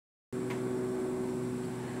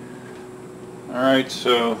Alright,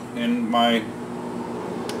 so in my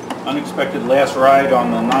unexpected last ride on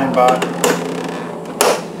the Ninebot,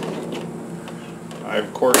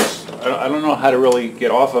 of course, I don't know how to really get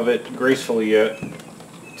off of it gracefully yet,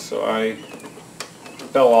 so I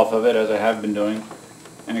fell off of it as I have been doing,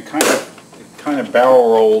 and it kind of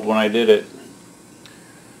barrel rolled when I did it,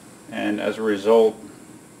 and as a result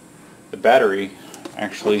the battery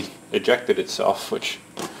actually ejected itself, which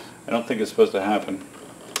I don't think is supposed to happen.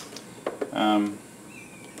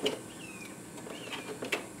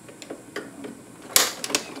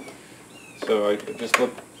 So I just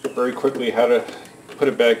looked very quickly how to put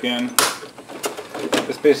it back in.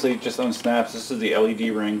 This basically just unsnaps. This is the LED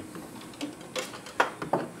ring.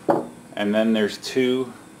 And then there's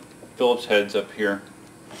two Phillips heads up here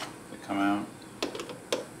that come out.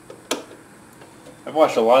 I've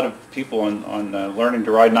watched a lot of people on learning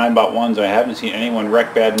to ride Ninebot Ones. I haven't seen anyone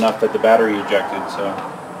wreck bad enough that the battery ejected, so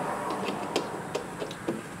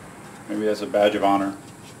maybe that's a badge of honor.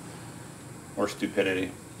 Or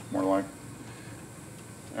stupidity, more like.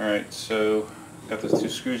 Alright, so got those two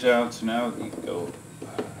screws out, so now you can go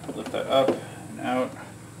lift that up and out.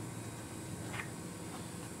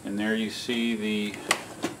 And there you see the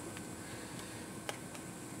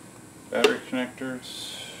battery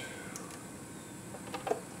connectors.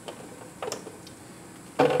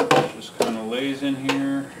 Just kind of lays in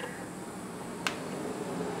here.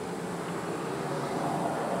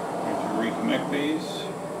 I have to reconnect these.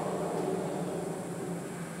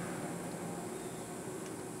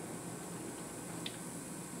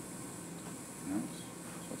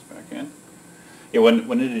 Yeah,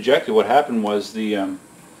 when it ejected, what happened was these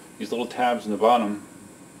little tabs in the bottom,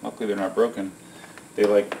 luckily they're not broken,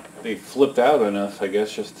 they flipped out enough, I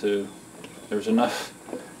guess, there was enough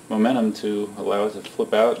momentum to allow it to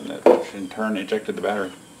flip out, and it in turn ejected the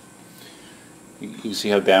battery. You can see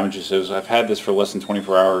how damaged this is. I've had this for less than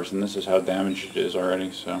 24 hours, and this is how damaged it is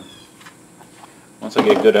already. So once I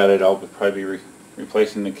get good at it, I'll probably be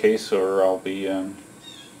replacing the case, or I'll be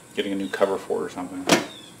getting a new cover for it or something.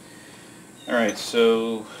 Alright,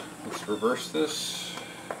 so let's reverse this.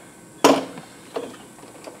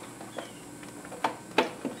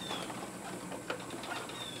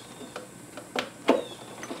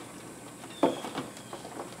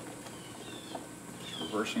 Just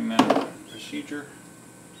reversing that procedure.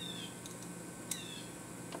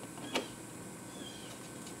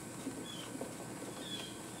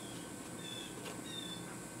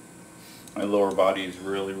 My lower body is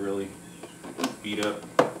really beat up.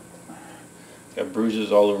 Got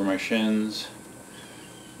bruises all over my shins,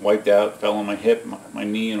 wiped out, fell on my hip, my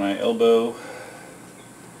knee, and my elbow.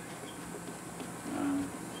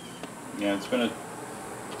 Yeah, it's been a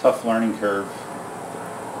tough learning curve.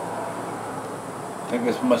 I think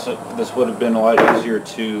this would have been a lot easier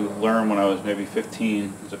to learn when I was maybe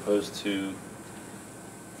 15 as opposed to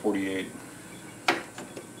 48. Okay,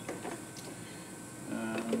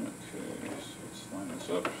 so let's line this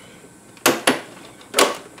up.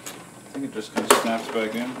 I think it just kind of snaps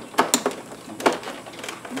back in.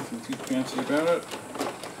 Nothing too fancy about it.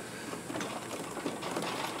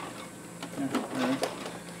 Yeah, alright.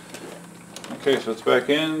 Okay, so it's back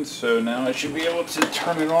in, so now I should be able to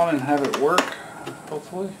turn it on and have it work,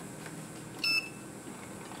 hopefully.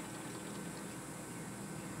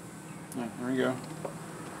 Yeah, there we go.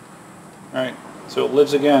 Alright, so it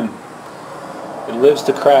lives again. It lives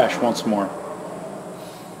to crash once more.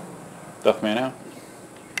 Duffman out.